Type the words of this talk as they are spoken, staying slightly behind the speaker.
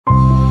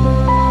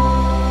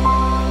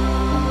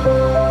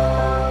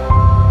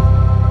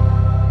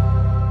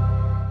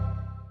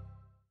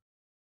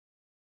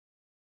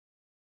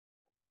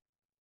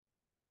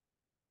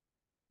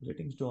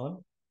Greetings to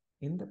all.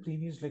 In the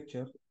previous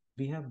lecture,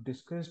 we have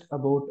discussed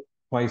about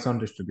Poisson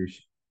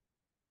distribution.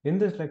 In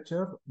this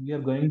lecture, we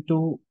are going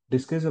to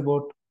discuss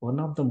about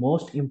one of the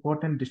most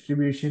important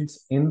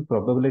distributions in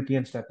probability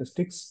and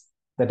statistics,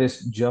 that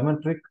is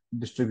geometric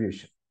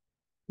distribution,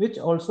 which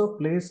also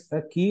plays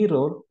a key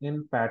role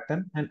in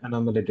pattern and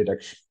anomaly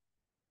detection.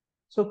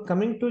 So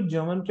coming to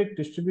geometric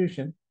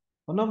distribution,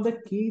 one of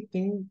the key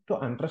things to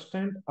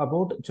understand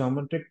about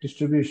geometric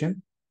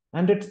distribution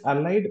and its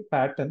allied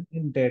pattern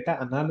in data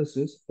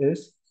analysis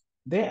is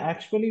they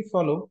actually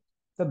follow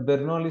the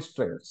Bernoulli's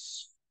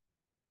trails.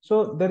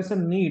 So there is a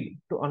need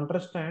to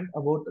understand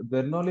about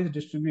Bernoulli's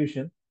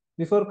distribution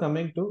before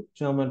coming to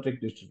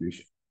geometric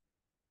distribution.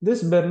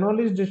 This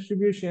Bernoulli's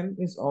distribution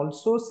is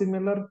also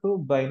similar to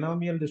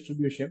binomial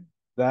distribution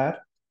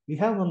where we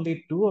have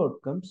only two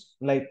outcomes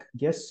like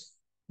yes,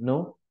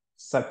 no,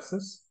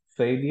 success,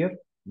 failure,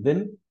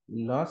 win,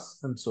 loss,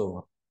 and so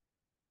on.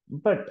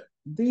 But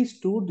these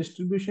two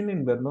distribution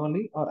in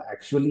Bernoulli are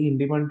actually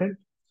independent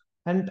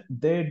and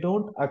they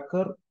don't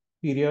occur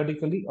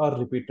periodically or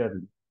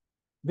repeatedly,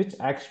 which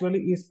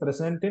actually is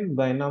present in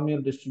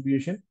binomial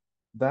distribution,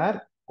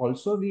 where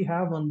also we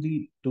have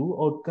only two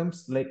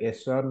outcomes like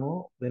yes or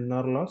no, win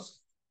or loss,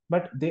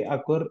 but they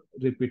occur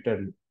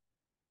repeatedly.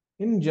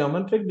 In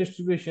geometric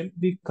distribution,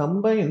 we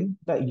combine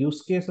the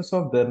use cases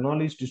of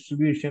Bernoulli's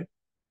distribution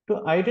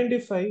to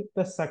identify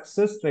the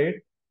success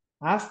rate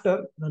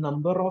after the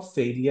number of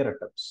failure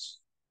attempts.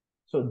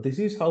 So this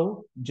is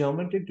how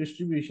geometric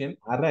distribution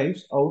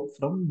arrives out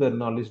from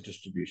Bernoulli's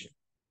distribution.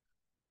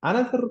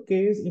 Another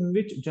case in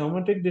which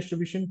geometric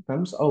distribution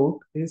comes out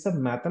is a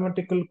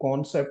mathematical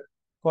concept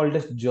called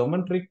as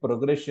geometric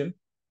progression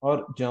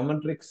or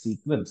geometric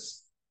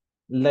sequence.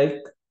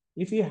 Like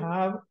if you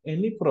have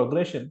any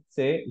progression,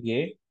 say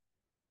A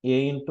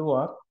into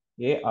R,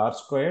 A R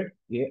squared,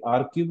 A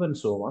R cube and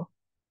so on,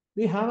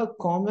 we have a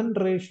common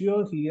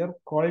ratio here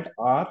called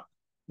R,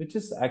 which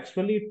is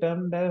actually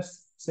termed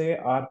as say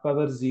R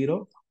power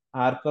 0,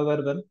 R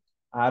power 1,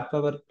 R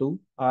power 2,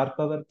 R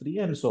power 3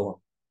 and so on.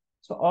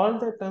 So all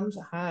the terms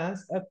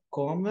has a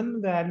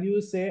common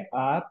value, say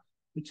R,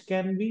 which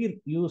can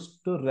be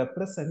used to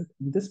represent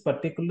this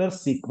particular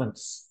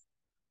sequence.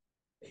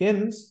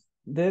 Hence,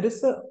 there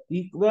is a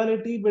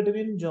equality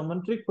between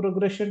geometric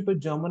progression to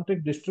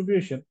geometric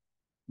distribution,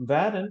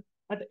 wherein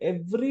at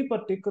every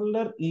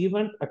particular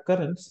event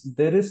occurrence,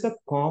 there is a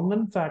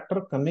common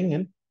factor coming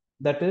in,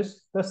 that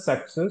is the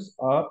success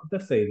or the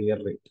failure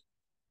rate.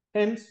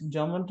 Hence,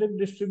 geometric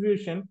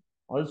distribution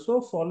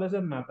also follows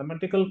a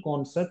mathematical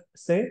concept,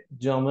 say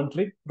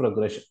geometric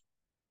progression.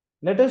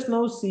 Let us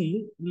now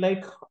see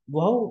like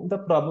how the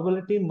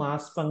probability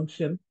mass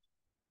function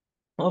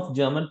of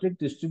geometric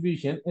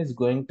distribution is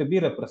going to be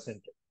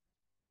represented.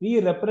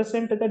 We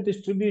represent the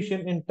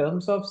distribution in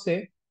terms of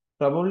say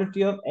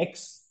probability of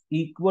x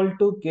equal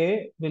to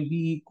k will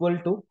be equal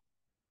to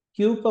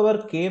q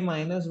power k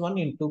minus 1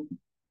 into p.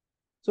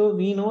 So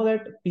we know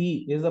that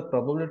p is the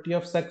probability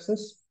of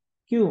success,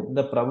 q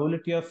the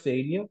probability of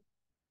failure,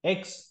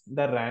 x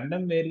the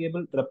random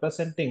variable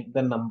representing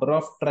the number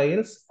of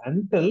trials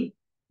until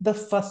the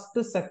first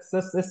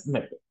success is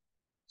met.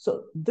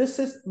 So this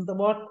is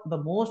what the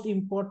most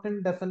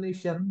important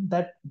definition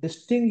that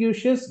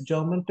distinguishes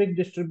geometric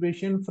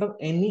distribution from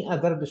any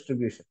other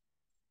distribution.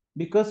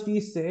 Because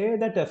we say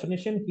the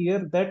definition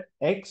here that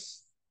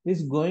X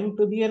is going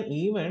to be an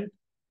event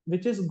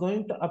which is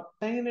going to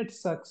obtain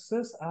its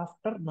success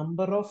after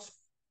number of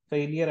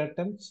failure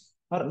attempts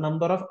or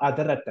number of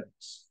other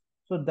attempts.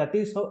 So that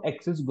is how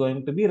X is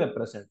going to be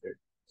represented.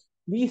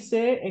 We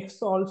say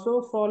X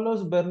also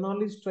follows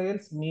Bernoulli's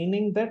trials,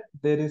 meaning that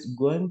there is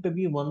going to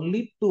be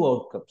only two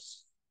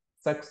outcomes,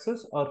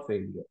 success or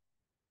failure.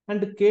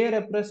 And K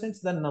represents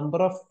the number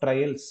of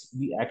trials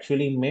we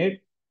actually made,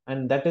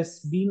 and that has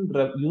been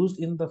used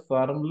in the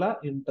formula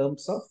in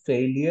terms of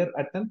failure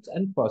attempts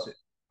and positive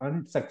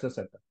and success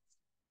attempts.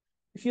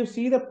 If you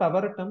see the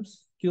power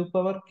terms, q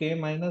power k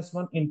minus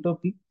 1 into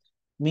p,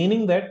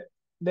 meaning that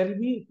there will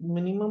be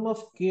minimum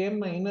of k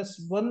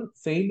minus 1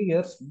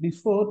 failures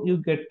before you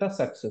get a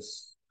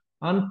success.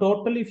 On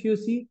total, if you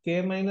see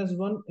k minus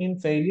 1 in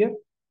failure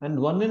and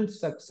 1 in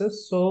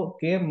success, so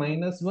k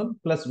minus 1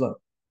 plus 1.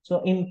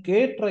 So in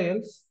k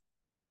trials,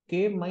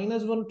 k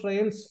minus 1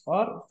 trials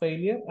are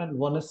failure and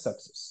 1 is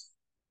success.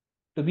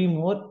 To be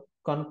more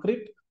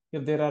concrete,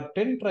 if there are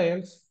 10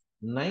 trials,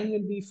 9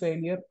 will be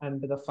failure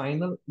and the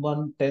final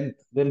 1/10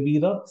 will be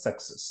the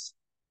success.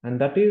 And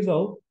that is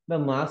how the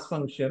mass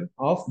function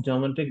of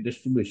geometric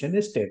distribution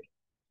is stated.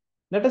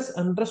 Let us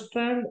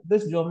understand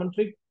this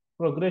geometric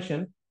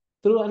progression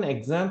through an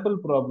example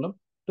problem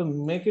to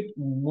make it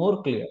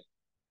more clear.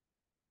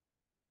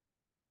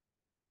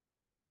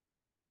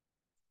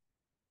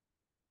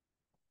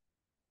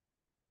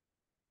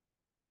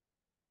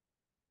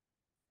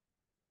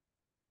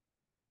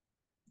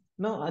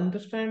 Now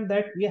understand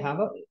that we have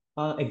a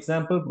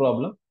example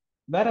problem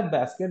where a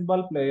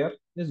basketball player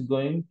is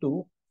going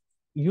to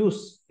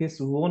use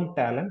his own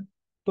talent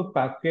to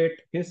packet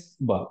his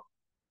ball.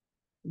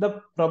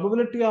 The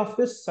probability of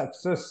his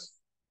success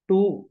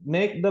to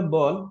make the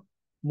ball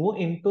move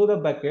into the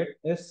bucket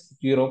is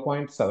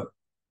 0.7.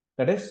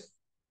 That is,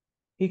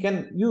 he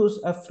can use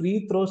a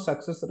free throw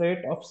success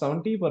rate of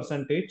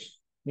 70%,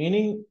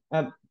 meaning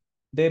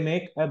they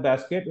make a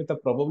basket with a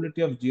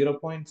probability of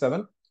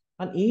 0.7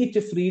 on each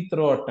free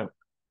throw attempt.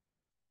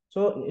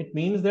 So it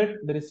means that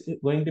there is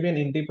going to be an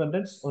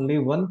independence. Only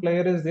one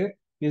player is there.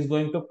 He is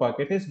going to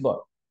pocket his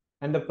ball.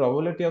 And the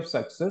probability of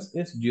success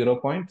is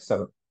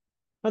 0.7.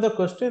 Now the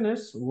question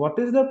is, what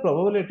is the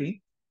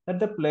probability that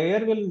the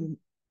player will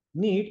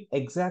need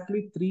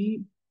exactly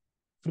 3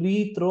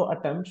 free throw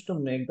attempts to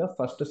make the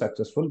first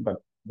successful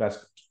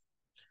basket?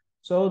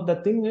 So the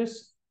thing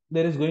is,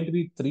 there is going to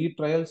be 3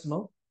 trials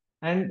now.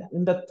 And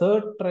in the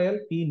third trial,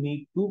 he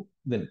need to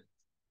win.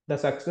 The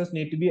success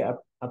need to be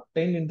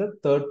obtained in the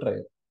third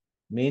trial,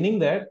 meaning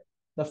that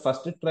the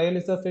first trial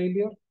is a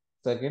failure,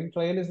 second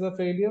trial is a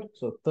failure,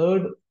 so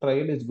third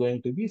trial is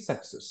going to be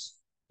success.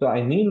 So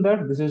I mean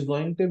that this is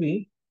going to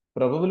be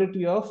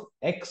probability of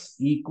x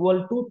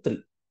equal to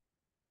 3.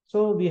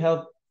 So we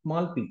have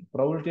small p,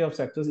 probability of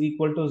success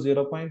equal to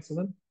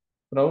 0.7,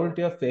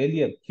 probability of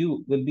failure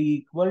q will be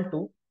equal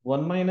to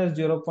 1 minus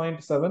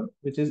 0.7,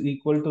 which is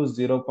equal to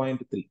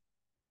 0.3.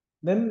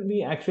 Then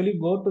we actually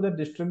go to the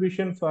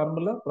distribution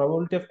formula,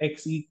 probability of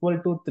x equal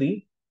to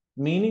 3,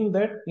 meaning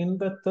that in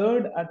the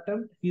third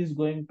attempt, he is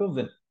going to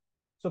win.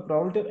 So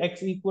probability of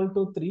x equal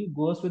to 3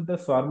 goes with the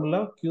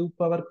formula q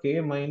power k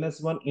minus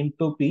 1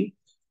 into p.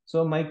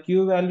 So my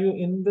q value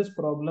in this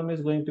problem is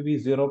going to be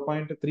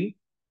 0.3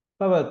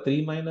 power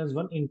 3 minus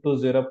 1 into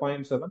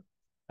 0.7.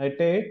 I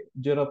take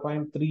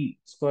 0.3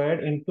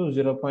 squared into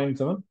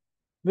 0.7,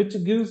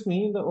 which gives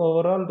me the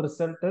overall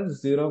result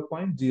as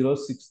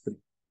 0.063.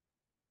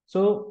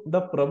 So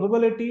the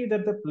probability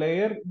that the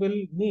player will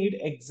need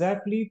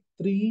exactly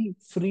 3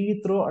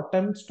 free throw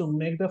attempts to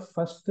make the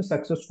first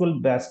successful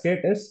basket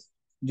is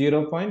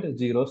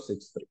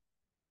 0.063.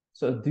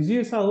 So this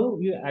is how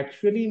you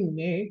actually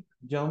make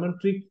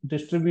geometric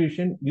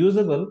distribution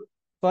usable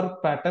for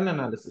pattern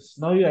analysis.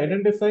 Now you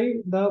identify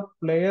the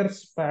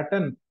player's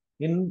pattern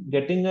in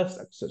getting a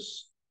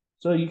success.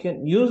 So you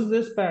can use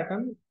this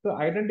pattern to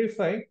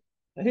identify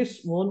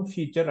his own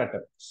future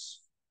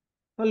attempts.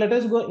 Now let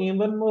us go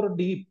even more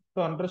deep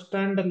to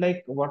understand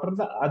like what are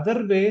the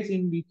other ways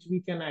in which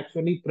we can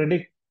actually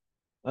predict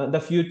the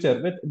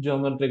future with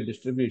geometric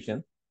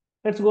distribution.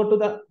 Let's go to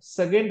the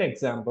second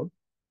example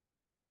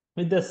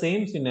with the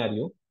same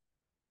scenario.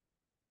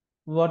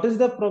 What is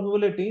the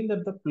probability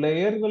that the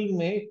player will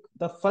make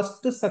the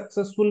first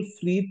successful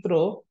free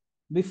throw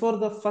before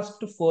the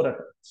first 4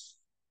 attempts?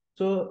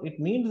 So it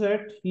means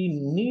that he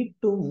need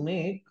to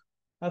make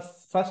a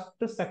first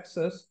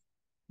success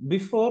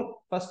before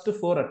first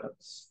 4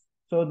 attempts.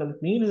 So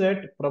that means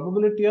that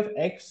probability of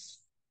x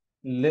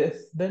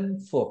less than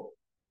 4.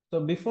 So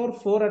before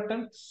 4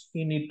 attempts,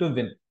 he need to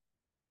win.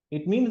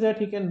 It means that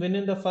he can win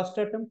in the first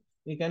attempt,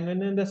 he can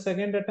win in the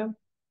second attempt,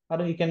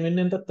 or he can win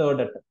in the third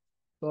attempt.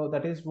 So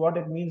that is what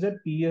it means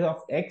that P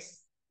of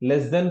x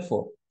less than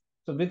 4.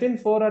 So within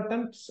 4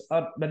 attempts,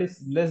 or that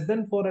is less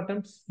than 4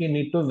 attempts, he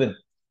need to win.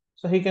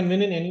 So he can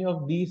win in any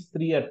of these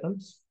 3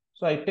 attempts.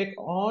 So I take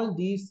all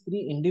these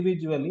 3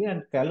 individually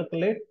and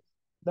calculate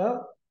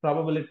the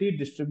probability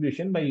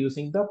distribution by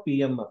using the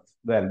PMF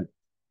value.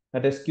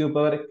 That is q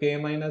power k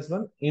minus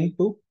 1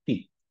 into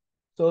t.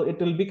 So it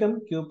will become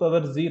q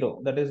power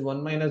 0, that is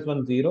 1 minus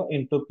 1, 0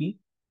 into p,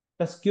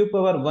 plus q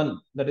power 1,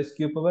 that is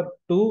q power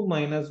 2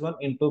 minus 1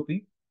 into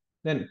p,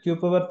 then q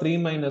power 3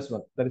 minus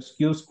 1, that is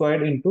q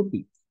squared into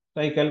p.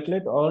 So I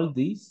calculate all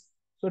these.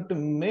 So to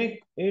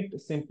make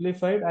it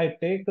simplified, I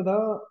take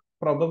the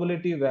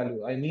probability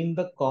value. I mean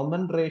the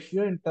common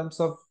ratio in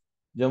terms of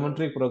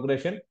geometric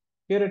progression.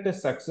 Here it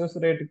is success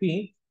rate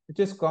p, which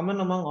is common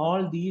among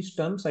all these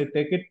terms. I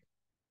take it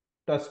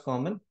as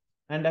common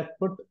and I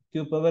put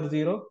q power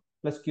 0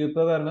 plus q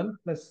power 1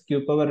 plus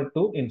q power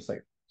 2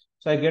 inside.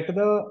 So I get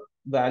the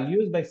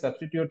values by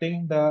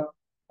substituting the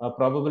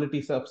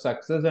probabilities of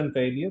success and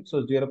failure.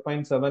 So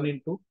 0.7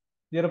 into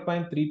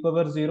 0.3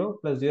 power 0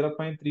 plus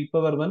 0.3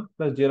 power 1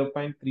 plus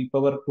 0.3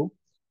 power 2.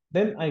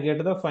 Then I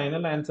get the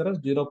final answer as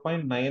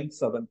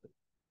 0.973.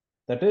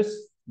 That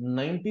is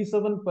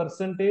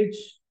 97%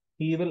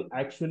 he will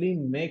actually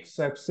make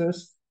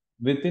success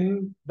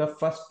within the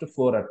first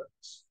 4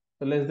 attempts.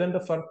 So less than the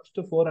first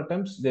 4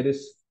 attempts, there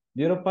is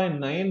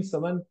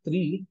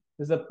 0.973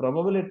 is the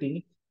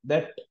probability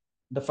that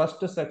the first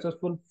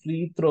successful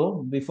free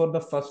throw before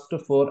the first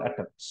 4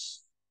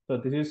 attempts. So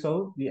this is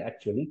how we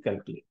actually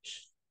calculate.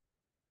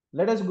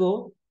 Let us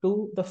go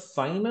to the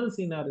final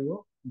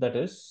scenario, that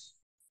is,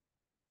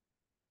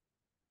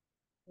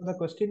 the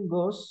question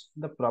goes,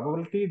 the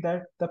probability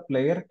that the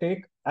player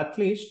take at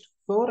least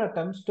 4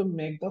 attempts to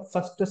make the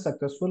first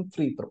successful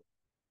free throw.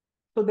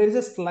 So there is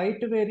a slight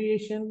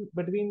variation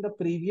between the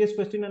previous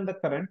question and the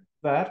current,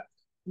 where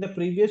in the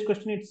previous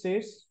question it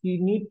says he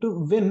need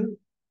to win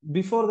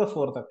before the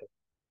 4th attempt.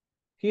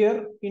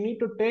 Here he need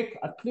to take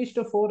at least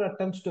 4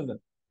 attempts to win.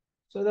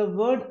 So the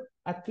word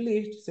at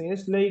least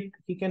says like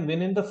he can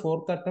win in the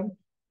 4th attempt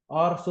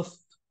or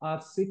 5th or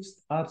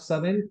 6th or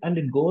 7th, and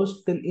it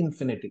goes till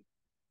infinity.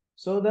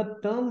 So the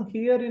term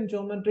here in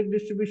geometric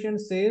distribution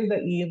says the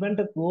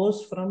event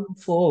goes from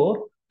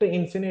 4 to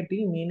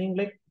infinity, meaning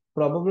like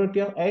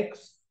probability of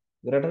x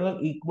greater than or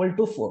equal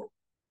to 4.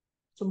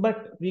 So,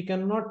 but we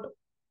cannot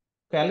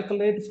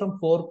calculate from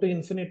 4 to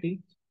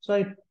infinity. So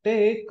I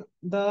take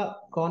the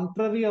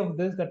contrary of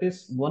this, that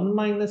is 1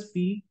 minus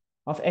p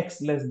of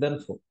x less than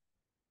 4.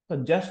 So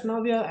just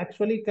now we have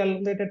actually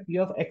calculated p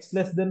of x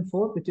less than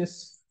 4, which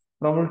is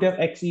probability of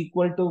x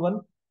equal to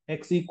 1,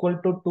 x equal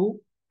to 2,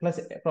 plus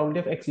probability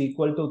of x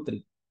equal to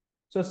 3.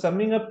 So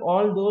summing up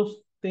all those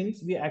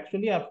things, we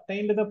actually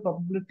obtained the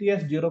probability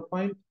as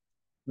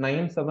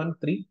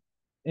 0.973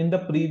 in the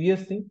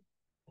previous thing.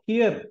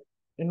 Here,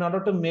 in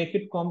order to make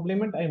it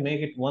complement, I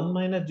make it 1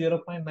 minus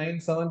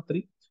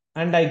 0.973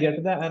 and I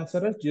get the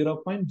answer as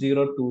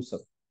 0.027.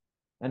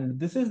 And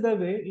this is the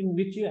way in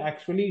which you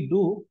actually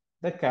do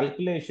the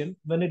calculation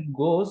when it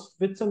goes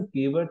with some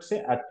keyword,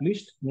 say at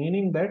least,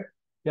 meaning that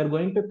you are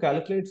going to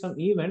calculate some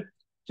event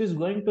which is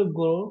going to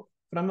go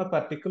from a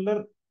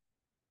particular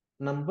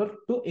number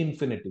to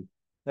infinity,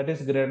 that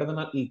is greater than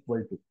or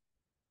equal to.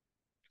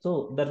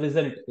 So the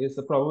result is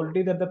the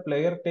probability that the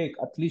player take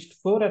at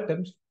least 4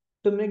 attempts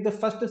to make the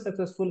first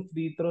successful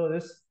free throw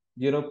is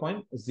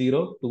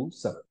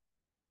 0.027.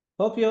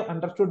 Hope you have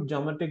understood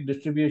geometric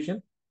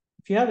distribution.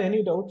 If you have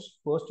any doubts,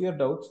 post your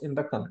doubts in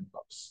the comment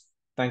box.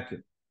 Thank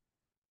you.